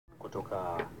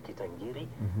kutoka Kitangiri.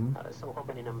 Anasema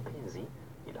kwamba nina mpenzi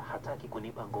ila hataki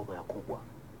kunipa ngoma ya kubwa.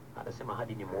 Anasema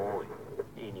hadi ni muoe.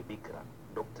 Hii ni bikra.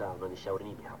 Dokta, unanishauri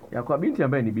nini hapo? Ya, kwa binti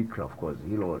ambaye ni bikra, of course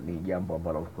hilo ni jambo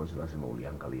ambalo of course lazima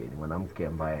uliangalie. Ni mwanamke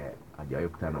ambaye hajawahi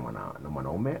kukutana na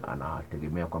mwanaume,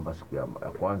 anategemea kwamba siku ya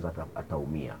kwanza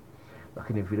ataumia.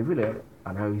 Lakini vile vile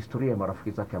anayo historia ya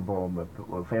marafiki zake ambao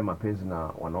wamefanya mapenzi na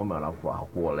wanaume alafu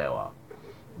hakuolewa.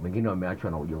 Wengine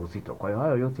wameachwa na ujauzito. Kwa hiyo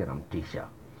hayo yote yanamtisha.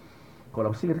 Kwa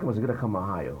msingi katika mazingira kama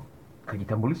hayo,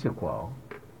 kajitambulishe kwao,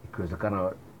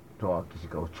 ikiwezekana toa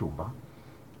kishika uchumba.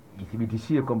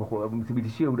 Jithibitishie kwamba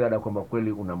mthibitishie udada kwamba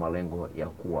kweli una malengo ya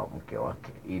kuwa mke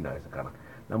wake. Hii inawezekana.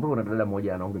 Na mbona una dada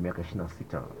mmoja ana umri miaka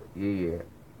 26, yeye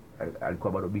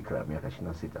alikuwa bado bikra miaka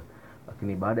 26.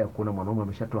 Lakini baada ya kuona mwanaume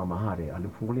ameshatoa mahari,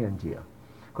 alimfungulia njia.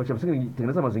 Kwa hiyo msingi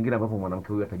tengeneza mazingira ambapo mwanamke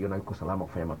huyu atajiona yuko salama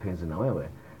kufanya mapenzi na wewe,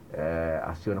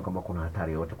 asione kwamba kuna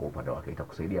hatari yote kwa upande wake.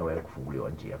 Itakusaidia wewe kufunguliwa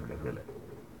njia vile vile.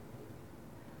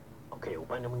 Okay,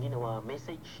 upande mwingine wa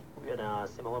message, huyu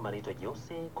anasema kwamba anaitwa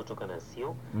Jose kutoka na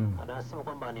sio. Anasema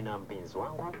kwamba nina mpenzi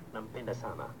wangu, nampenda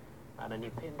sana.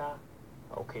 Ananipenda,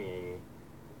 okay.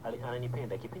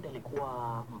 Ananipenda kipindi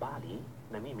alikuwa mbali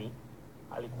na mimi,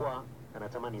 alikuwa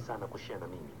anatamani sana kushare na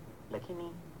mimi.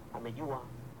 Lakini amejua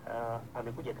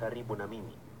amekuja karibu na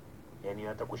mimi. Yaani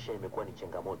hata kushare imekuwa ni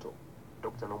changamoto.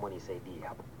 Dokta, naomba nisaidie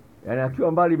hapo. Yaani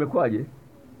akiwa mbali imekwaje?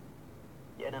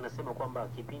 Yaani anasema kwamba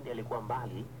kipindi alikuwa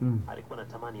mbali, alikuwa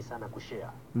anatamani sana kushare.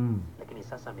 Lakini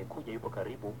sasa amekuja yupo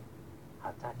karibu,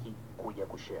 hataki kuja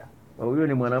kushare. Huyo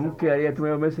ni mwanamke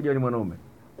aliyetumia message au ni mwanaume?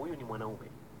 Huyu ni mwanaume.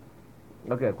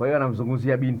 Okay, kwa hiyo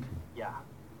anamzungumzia binti. Yeah.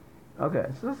 Okay,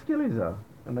 sasa sikiliza.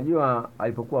 Unajua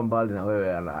alipokuwa mbali na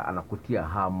wewe anakutia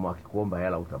hamu, akikuomba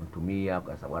hela utamtumia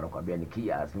kwa sababu anakuambia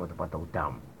nikia lazima utapata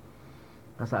utamu.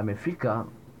 Sasa amefika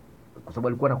kwa sababu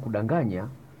alikuwa anakudanganya,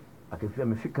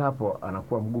 amefika hapo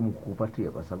anakuwa mgumu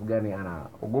kukupatia. Kwa sababu gani?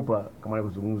 Anaogopa kama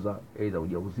alivyozungumza, aidha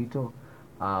ujauzito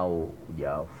au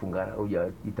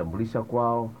hujajitambulisha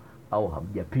kwao au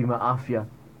hamjapima afya.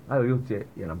 Hayo yote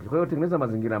yanamtisha. Kwa hiyo tengeneza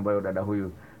mazingira ambayo dada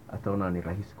huyu ataona ni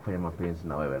rahisi kufanya mapenzi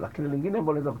na wewe. Lakini lingine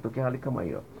ambalo linaweza kutokea hali kama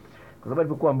hiyo, kwa sababu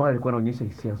alipokuwa mbali alikuwa anaonyesha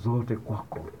hisia zote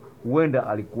kwako. Huenda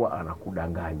alikuwa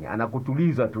anakudanganya,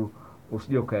 anakutuliza tu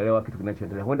usije ukaelewa kitu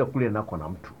kinachoendelea. Huenda kule nako na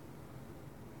mtu.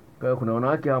 Kwa hiyo kuna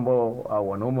wanawake ambao au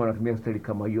wanaume wanatumia style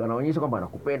kama hiyo, anaonyesha kwamba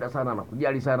anakupenda sana,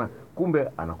 anakujali sana,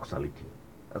 kumbe anakusaliti.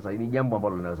 Sasa hili jambo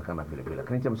ambalo linawezekana vile vile.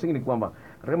 Lakini cha msingi ni kwamba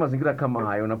katika mazingira kama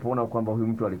hayo, unapoona kwamba huyu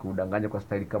mtu alikudanganya kwa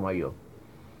style kama hiyo,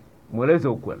 mueleze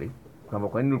ukweli kwamba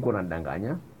kwa nini ulikuwa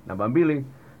unadanganya. Namba 2,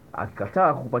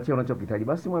 akikataa kukupatia unachokihitaji,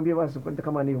 basi mwambie basi kwenda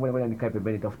kama ni ngoja nikae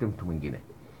pembeni tafute mtu mwingine.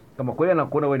 Kama kweli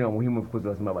anakuona wewe ni wa muhimu, of course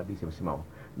lazima abadilishe msimamo.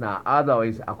 Na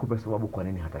otherwise akupe sababu kwa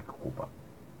nini hataki kukupa.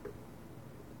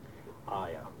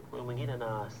 Haya, huyu mwingine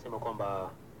anasema kwamba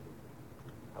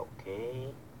okay,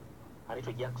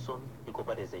 anaitwa Jackson, yuko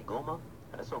pale Zaigoma.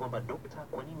 Anasema kwamba dokta,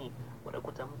 kwa nini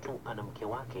unakuta mtu ana mke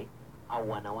wake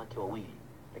au wanawake wawili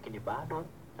lakini bado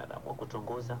anaamua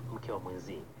kutongoza mke wa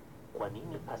mwenzie? Kwa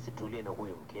nini asitulie na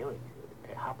huyo mkewe?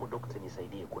 Hapo dokta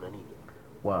nisaidie, kuna nini?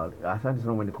 Well, asante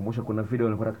sana umenikumbusha kuna video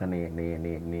nilikuwa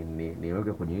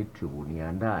niweke kwenye YouTube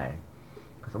niandae.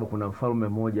 Kwa sababu kuna mfalme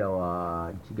mmoja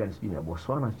wa nchi gani sijui ya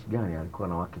Botswana nchi gani, alikuwa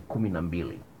na wake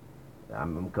 12.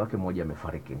 Mke wake mmoja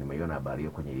amefariki. Nimeiona habari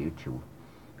hiyo kwenye YouTube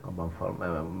kwamba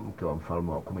mke wa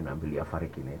mfalme wa 12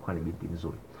 afariki. Ni kwa ni binti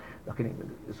nzuri. Lakini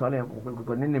swali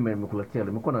kwa nini nimekuletea,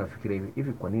 nimekuwa nafikiria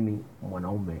hivi kwa nini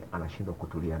mwanaume anashindwa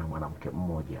kutulia na mwanamke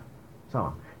mmoja?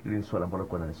 Sawa, hili ni swali ambalo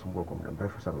kwa linanisumbua kwa muda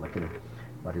mrefu sana, lakini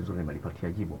bahati nzuri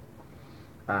nimelipatia jibu.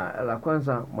 La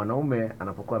kwanza, mwanaume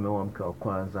anapokuwa ameoa mke wa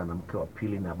kwanza na mke wa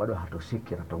pili na bado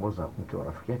hatoshiki, anatongoza mke wa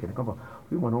rafiki yake, ni kwamba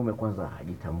huyu mwanaume kwanza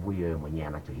hajitambui yeye mwenyewe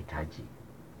anachohitaji.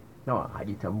 Sawa,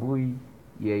 hajitambui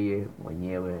yeye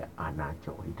mwenyewe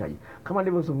anachohitaji. Kama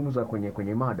nilivyozungumza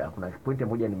kwenye mada, kuna pointi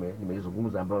moja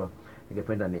nimeizungumza ambayo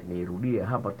ningependa nirudie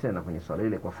hapa tena kwenye swali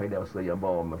ile kwa faida ya wasikilizaji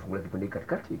ambao wamefungulia kipindi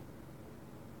katikati.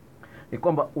 Ni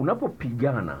kwamba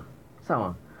unapopigana,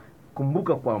 sawa,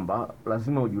 kumbuka kwamba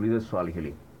lazima ujiulize swali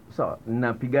hili. Sawa,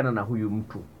 napigana na huyu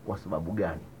mtu kwa sababu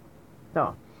gani?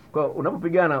 Sawa. Kwa hiyo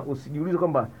unapopigana usijiulize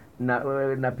kwamba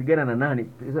napigana na nani,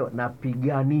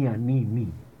 napigania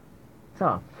nini?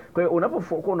 Sawa. Kwa hiyo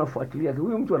unapokuwa unafuatilia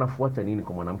huyu mtu anafuata nini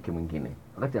kwa mwanamke mwingine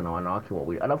wakati ana wanawake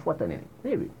wawili, anafuata nini?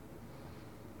 Hivi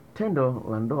tendo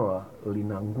la ndoa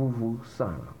lina nguvu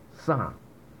sana.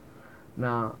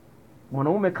 Na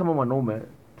mwanaume kama mwanaume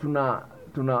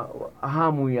tuna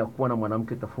hamu ya kuwa na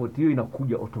mwanamke tofauti, hiyo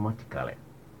inakuja automatically.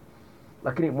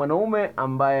 Lakini mwanaume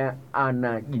ambaye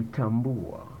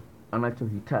anajitambua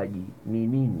anachohitaji ni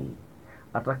nini,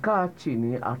 atakaa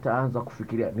chini, ataanza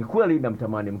kufikiria, ni kweli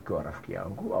namtamani mke wa rafiki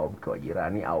yangu au mke wa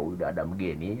jirani au dada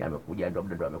mgeni amekuja, ndo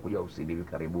amekuja usidi hivi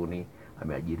karibuni,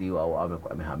 ameajiriwa au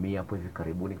amehamia hapo hivi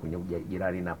karibuni kwenye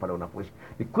jirani na pale unapoishi,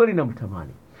 ni kweli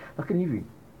namtamani, lakini hivi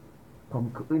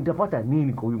nitapata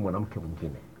nini kwa huyu mwanamke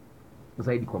mwingine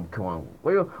zaidi kwa mke wangu?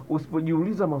 Kwa hiyo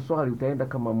usipojiuliza maswali utaenda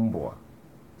kama mbwa.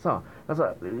 Sawa?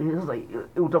 Sasa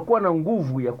utakuwa na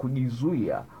nguvu ya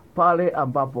kujizuia pale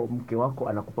ambapo mke wako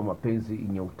anakupa mapenzi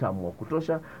yenye utamu wa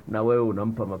kutosha na wewe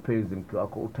unampa mapenzi mke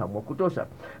wako utamu wa kutosha.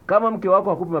 Kama mke wako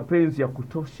hakupi mapenzi ya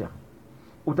kutosha,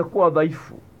 utakuwa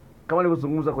dhaifu. Kama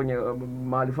nilivyozungumza kwenye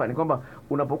mahali fulani kwamba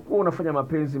unapokuwa unafanya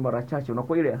mapenzi mara chache,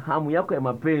 unakuwa ile hamu yako ya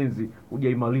mapenzi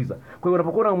hujaimaliza. Kwa hiyo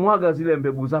unapokuwa unamwaga zile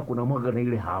mbegu zako, unamwaga na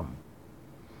ile hamu.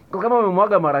 Kwa kama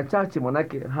umemwaga mara chache,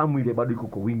 manake hamu ile bado iko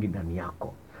kwa wingi ndani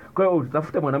yako. Kwa hiyo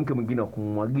utafuta mwanamke mwingine wa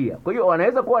kumwagia. Kwa hiyo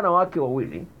wanaweza kuwa na wake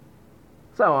wawili.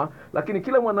 Sawa? Lakini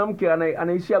kila mwanamke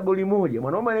anaishia goli moja.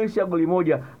 Mwanaume anaishia goli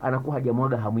moja, anakuwa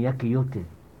hajamwaga hamu yake yote.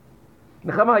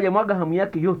 Na kama hajamwaga hamu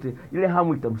yake yote, ile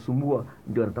hamu itamsumbua,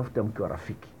 ndio anatafuta mke wa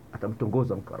rafiki.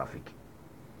 Atamtongoza mke wa rafiki.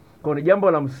 Kwa ni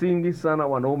jambo la msingi sana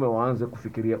wanaume waanze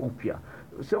kufikiria upya.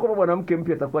 Sio kwamba mwanamke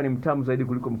mpya atakuwa ni mtamu zaidi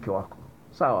kuliko mke wako.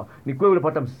 Sawa, ni kweli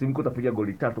unapata msisimko, utapiga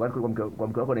goli 3, kwa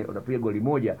mke wako unapiga goli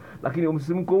 1, lakini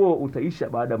msisimko huo utaisha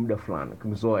baada ya muda fulani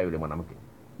kumzoea yule mwanamke.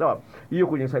 Sawa? Hiyo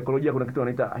kwenye saikolojia kuna kitu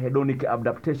wanaita hedonic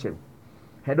adaptation.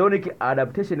 Hedonic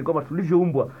adaptation ni kwamba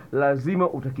tulivyoumbwa lazima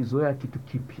utakizoea kitu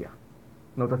kipya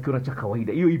na utakiona cha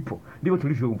kawaida. Hiyo ipo. Ndivyo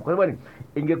tulivyoumbwa. Kwa sababu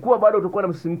ingekuwa bado utakuwa na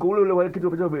msisimko ule wa kitu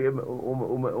ambacho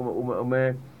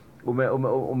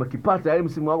umekipata, yaani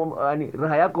msimu wako, yaani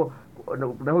raha yako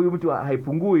na huyu mtu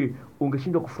haipungui,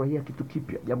 ungeshindwa kufurahia kitu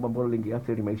kipya, jambo ambalo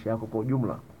lingeathiri maisha yako kwa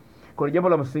ujumla. Kwa hiyo jambo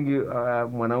la msingi,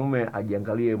 mwanaume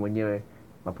ajiangalie mwenyewe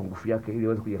mapungufu yake ili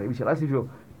aweze kujirekebisha, la sivyo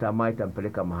tamaa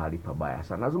itampeleka mahali pabaya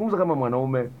sana. Nazungumza kama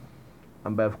mwanaume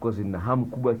ambaye of course nina hamu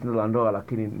kubwa ya tendo la ndoa,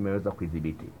 lakini nimeweza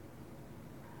kuidhibiti.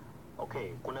 Okay,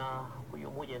 kuna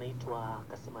huyo mmoja anaitwa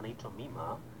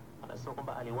Mima, anasema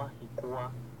kwamba aliwahi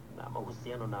kuwa na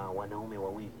mahusiano na wanaume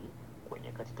wawili kwenye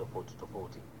nyakati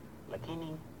tofauti,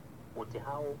 lakini wote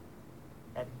hao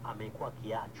amekuwa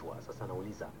akiachwa. Sasa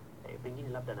nauliza pengine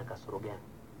labda na kasoro gani?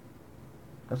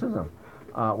 Sasa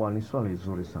ni swali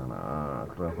zuri sana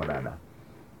kutoka kwa dada.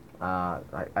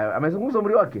 Amezungumza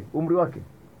umri wake?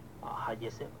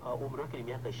 Hajasema. Umri wake ni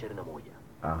miaka 21.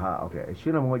 Aha, okay.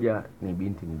 21 ni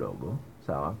binti mdogo,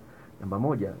 sawa? Namba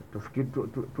moja, tufikiri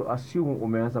assume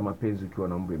umeanza mapenzi ukiwa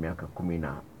na umri miaka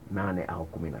 18 au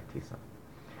 19.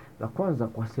 La kwanza,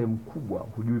 kwa sehemu kubwa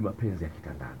hujui mapenzi ya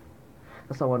kitandani.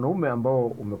 Sasa wanaume ambao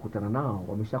umekutana nao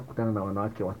wameshakutana na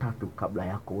wanawake watatu kabla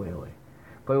yako wewe.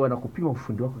 Kwa hiyo wanakupima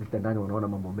ufundi wako kitandani, wanaona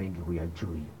mambo mengi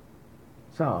huyajui.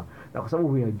 Sawa? Na kwa sababu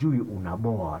huyajui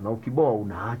unaboa, na ukiboa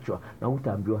unaachwa na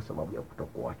utaambiwa sababu ya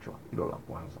kutokuachwa. Hilo la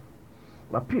kwanza.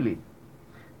 La pili,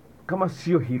 kama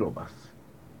sio hilo basi.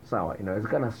 Sawa,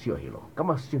 inawezekana sio hilo.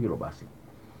 Kama sio hilo basi,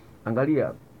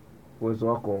 angalia uwezo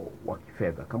wako wa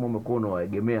kifedha. Kama umekuwa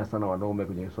unawaegemea sana wanaume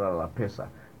kwenye swala la pesa,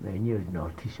 na yenyewe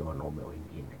linawatisha wanaume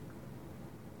wengine.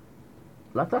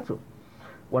 La tatu,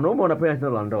 wanaume wanapenda tendo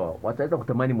la ndoa, wataweza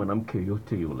kutamani mwanamke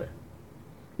yote yule.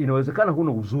 Inawezekana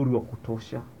huna uzuri wa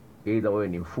kutosha, either wewe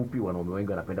ni mfupi, wanaume wengi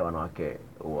wanapenda wanawake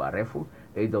warefu,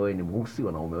 either wewe ni mweusi,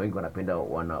 wanaume wengi wanapenda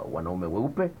wanaume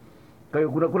weupe. Kwa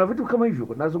hiyo kuna vitu kama hivyo.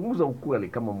 Nazungumza ukweli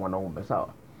kama mwanaume, sawa?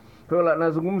 Kwa hiyo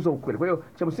nazungumza ukweli. Kwa hiyo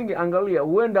cha msingi, angalia,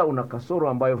 huenda una kasoro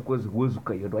ambayo of course huwezi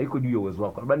kuiondoa, haiko juu ya uwezo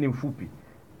wako. Labda ni mfupi.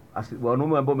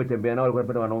 Wanaume ambao umetembea nao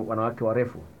walikuwa wanapenda wanawake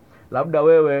warefu. Labda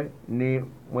wewe ni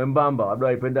mwembamba, labda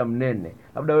wanapenda mnene.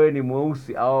 Labda wewe ni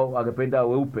mweusi au angependa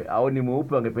weupe, au ni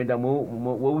mweupe angependa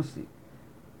weusi.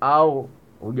 Au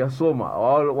hujasoma,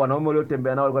 au wanaume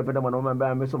waliotembea nao walikuwa wanapenda mwanaume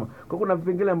ambaye amesoma. Kwa kuna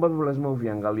vipengele ambavyo lazima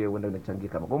uviangalie, uende unachangia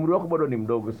kama. Kwa umri wako bado ni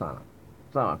mdogo sana.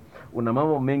 Sawa? Una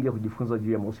mambo mengi ya kujifunza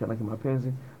juu ya mahusiano ya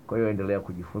kimapenzi. Kwa hiyo endelea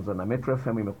kujifunza, na Metro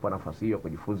FM imekupa nafasi hiyo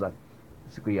kujifunza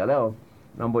siku hii ya leo.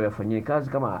 Naomba uyafanyie kazi.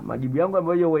 Kama majibu yangu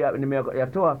ambayo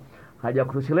nimeyatoa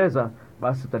hajakutosheleza,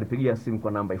 basi utanipigia simu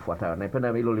kwa namba ifuatayo.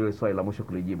 Naipenda hilo lile swali la mwisho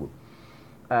kulijibu.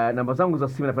 Namba zangu za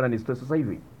simu napenda nizitoe sasa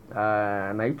hivi.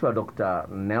 Naitwa Dr.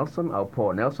 Nelson au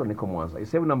Paul Nelson, niko Mwanza.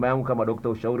 Isave namba yangu kama Dr.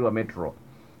 Ushauri wa Metro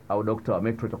au Dr. wa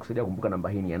Metro, itakusaidia kumbuka namba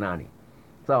hii ni ya nani.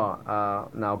 Sawa?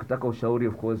 Na ukitaka ushauri,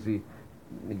 of course,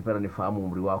 nikipenda nifahamu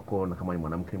umri wako, na kama ni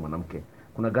mwanamke,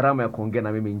 kuna gharama ya kuongea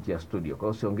na mimi nje ya studio. Kwa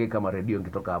hiyo usiongee kama radio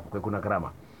nikitoka hapo. Kwa hiyo kuna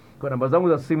gharama. Kwa namba zangu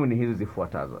za simu ni hizi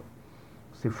zifuatazo: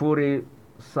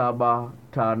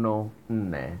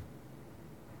 0754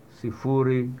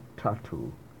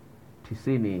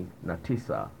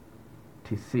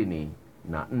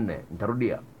 039994.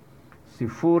 Nitarudia: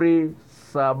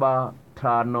 0754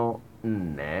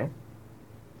 0754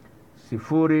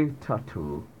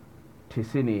 03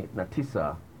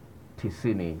 99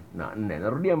 94.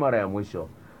 Narudia mara ya mwisho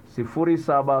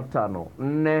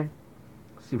 0754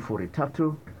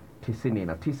 03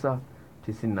 99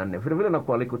 94. Vile vile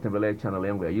nakualika kutembelea channel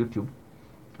yangu ya YouTube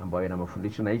ambayo ina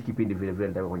mafundisho, na hii kipindi vile vile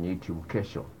nitaweka kwenye YouTube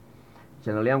kesho.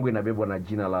 Channel yangu inabebwa na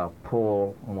jina la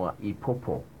Paul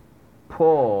Mwaipopo.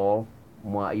 Paul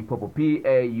Mwaipopo,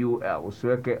 Paul,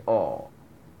 usiweke o.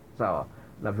 Sawa.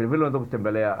 Na vile vile unaweza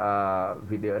kutembelea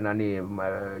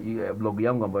blog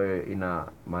yangu ambayo ina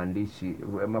maandishi,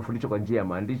 mafundisho kwa njia ya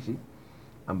maandishi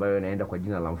ambayo inaenda kwa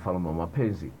jina la Mfalme wa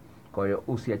Mapenzi. Kwa hiyo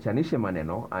usiachanishe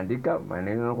maneno, andika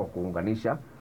maneno kwa kuunganisha